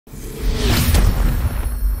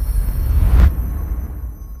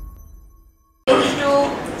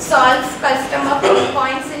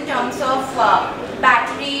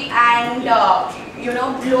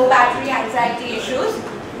low battery anxiety issues.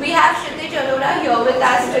 We have Kshitij Arora here with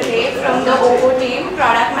us today from the OPPO team,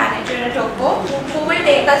 product manager at OPPO, who will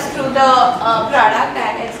take us through the product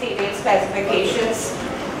and its detailed specifications.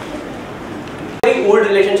 Very old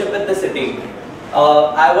relationship with the city.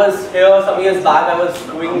 I was here some years back. I was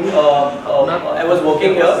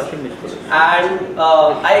working here, and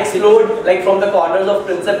I explored like from the corners of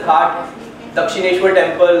Prinsep Ghat, Dakshineshwar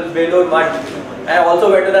Temple, Belur Mutt. I also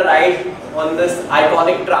went to the ride on this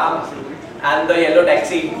iconic tram and the yellow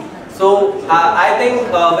taxi. So I think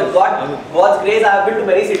with God's grace, I have been to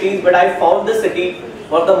many cities, but I found this city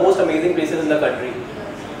one of the most amazing places in the country.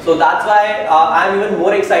 So that's why I am even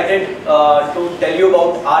more excited to tell you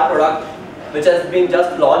about our product, which has been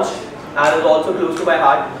just launched and is also close to my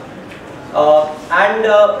heart.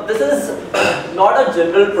 This is not a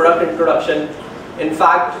general product introduction. In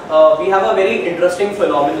fact, we have a very interesting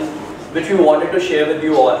phenomenon which we wanted to share with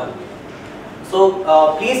you all. So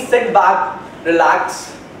please sit back,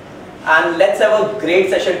 relax, and let's have a great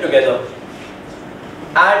session together.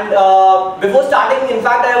 And before starting, in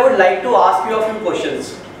fact, I would like to ask you a few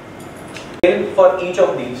questions for each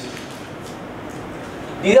of these.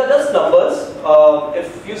 These are just numbers.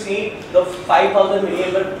 If you see, the 5000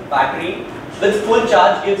 mAh battery with full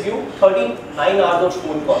charge gives you 39 hours of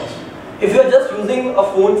phone calls. If you are just using a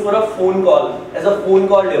phone for a phone call, as a phone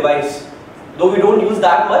call device, though we don't use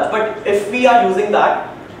that much, but if we are using that,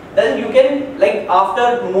 then you can, like,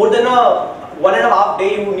 after more than a 1.5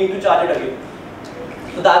 days, you need to charge it again.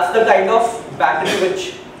 So that's the kind of battery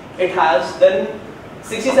which it has. Then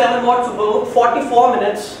 67 watt superbook, 44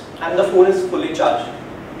 minutes, and the phone is fully charged.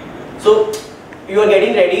 So you are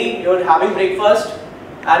getting ready, you are having breakfast,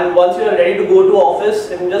 and once you are ready to go to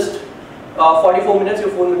office, in just 44 minutes your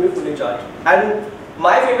phone will be fully charged. And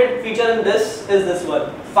my favorite feature in this is this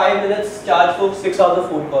one, 5 minutes charge for 6 hours of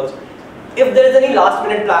phone calls. If there is any last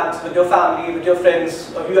minute plans with your family, with your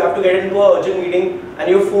friends, or you have to get into an urgent meeting and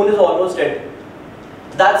your phone is almost dead,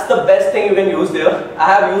 that's the best thing you can use there.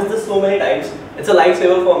 I have used this so many times. It's a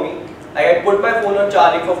lifesaver for me. I put my phone on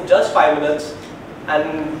charging for just 5 minutes,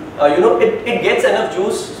 and it gets enough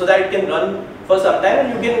juice so that it can run for some time,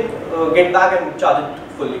 and you can get back and charge it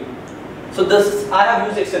fully. So this I have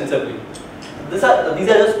used extensively. These are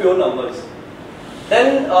just pure numbers.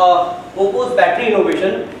 Then OPPO's battery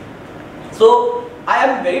innovation. So I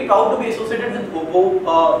am very proud to be associated with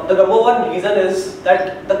OPPO. The number one reason is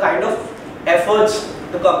that the kind of efforts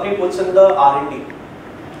the company puts in the R&D.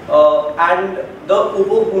 And the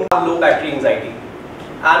OPPO who have low battery anxiety.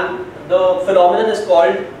 And the phenomenon is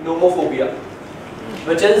called Nomophobia,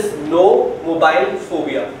 which is no mobile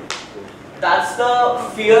phobia. That's the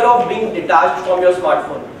fear of being detached from your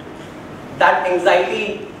smartphone. That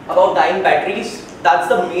anxiety about dying batteries, that's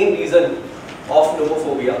the main reason of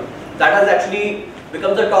nomophobia. That has actually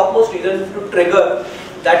become the topmost reason to trigger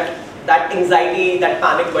that anxiety, that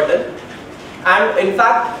panic button. And in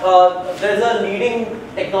fact, there's a leading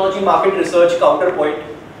technology market research, Counterpoint.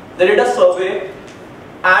 They did a survey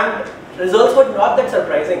and results were not that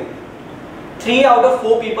surprising. 3 out of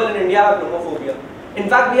 4 people in India have nomophobia. In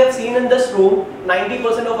fact, we have seen in this room,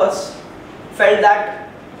 90% of us felt that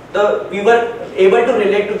we were able to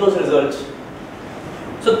relate to those results.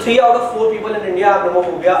 So 3 out of 4 people in India have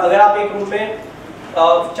nomophobia. अगर आप एक room में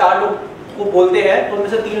 4 लोग को बोलते हैं, तो उनमें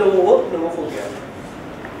से 3 लोगों को nomophobia है.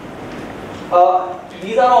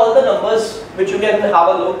 These are all the numbers which you can have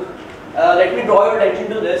a look. Let me draw your attention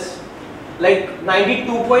to this. Like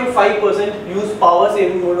 92.5% use power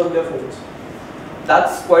saving mode on their phones.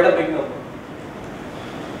 That's quite a big number.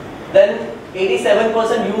 Then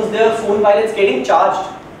 87% use their phone while it's getting charged.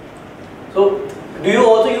 So do you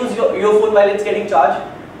also use your phone while it's getting charged?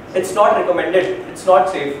 It's not recommended, it's not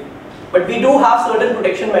safe. But we do have certain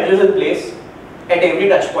protection measures in place at every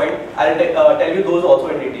touch point. I'll tell you those also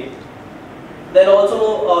in detail. Then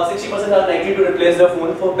also 60% are likely to replace their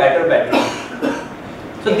phone for better battery.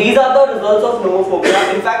 So these are the results of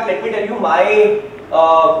nomophobia. In fact, let me tell you my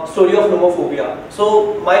story of nomophobia.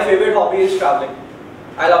 So my favorite hobby is traveling.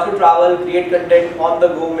 I love to travel, create content on the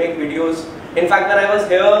go, make videos. In fact, when I was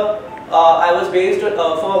here, I was based for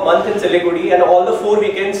a month in Siliguri, and all the 4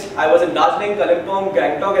 weekends I was in Darjeeling, Kalimpong,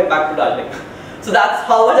 Gangtok, and back to Darjeeling. So that's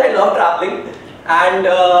how much I love traveling. And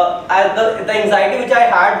the anxiety which I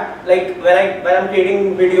had, like when I'm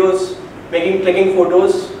creating videos, clicking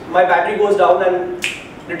photos, my battery goes down, and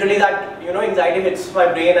literally that anxiety hits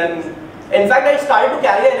my brain. And in fact, I started to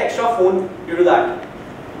carry an extra phone due to that.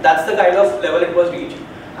 That's the kind of level it was reached.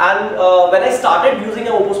 And when I started using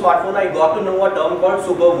an OPPO smartphone, I got to know a term called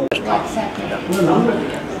super.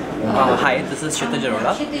 Hi, this is Shita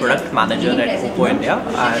Jarola, Product Manager at OPPO India,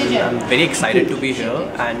 and I'm very excited to be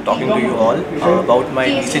here and talking to you all about my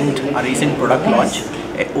recent product launch,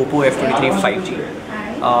 OPPO F23 5G.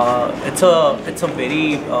 It's a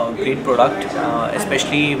very great product,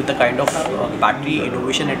 especially with the kind of battery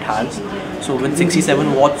innovation it has. So with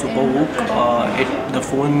 67 watt super whoop, the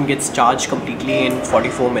phone gets charged completely in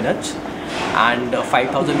 44 minutes. And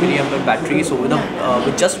 5000 milliampere battery, so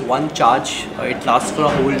with just one charge it lasts for a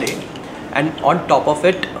whole day. And on top of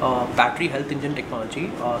it, battery health engine technology,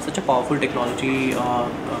 such a powerful technology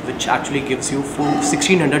which actually gives you full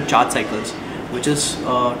 1600 charge cycles, which is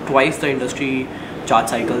twice the industry charge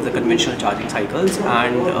cycles, the conventional charging cycles.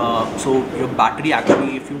 And so your battery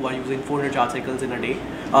actually, if you are using 400 charge cycles in a day,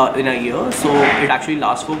 in a year, so it actually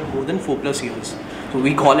lasts for more than 4+ years. So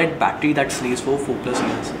we call it battery that stays for 4+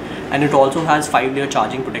 years. And it also has 5-layer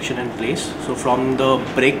charging protection in place. So from the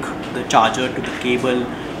brick, the charger, to the cable,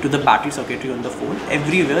 to the battery circuitry on the phone,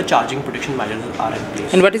 everywhere charging protection measures are in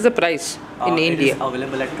place. And what is the price in India? It is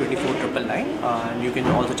available at 24,999, and you can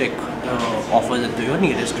also check offers at your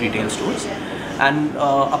nearest retail stores. And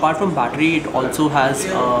apart from battery, it also has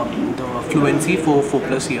the fluency for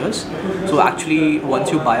 4+ years. So actually, once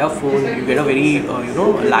you buy a phone, you get a very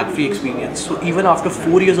lag-free experience. So even after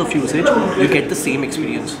 4 years of usage, you get the same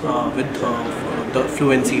experience with the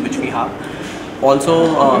fluency which we have.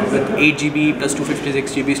 Also with 8GB plus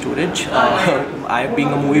 256GB storage, I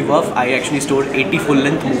being a movie buff, I actually stored 80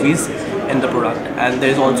 full-length movies in the product. And there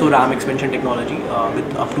is also RAM expansion technology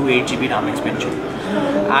with up to 8GB RAM expansion.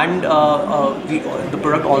 And the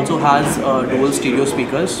product also has dual stereo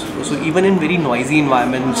speakers, so even in very noisy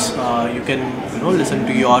environments you can listen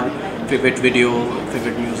to your favorite video,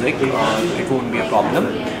 favorite music, it won't be a problem.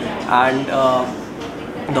 And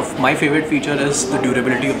my favorite feature is the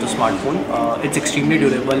durability of the smartphone. It's extremely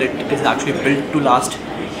durable. It is actually built to last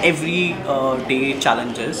every day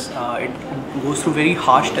challenges. It goes through very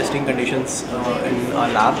harsh testing conditions in our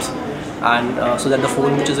labs, and so that the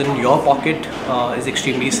phone which is in your pocket is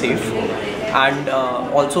extremely safe. And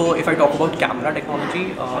also, if I talk about camera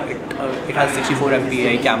technology, it has 64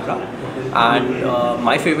 MP camera. And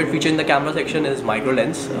my favorite feature in the camera section is micro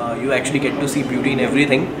lens. You actually get to see beauty in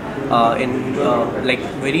everything, in like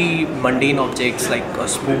very mundane objects like a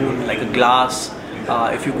spoon, like a glass.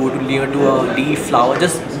 If you go near to a leaf, flower,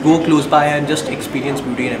 just go close by and just experience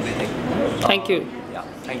beauty in everything. Thank you. Yeah,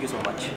 thank you so much.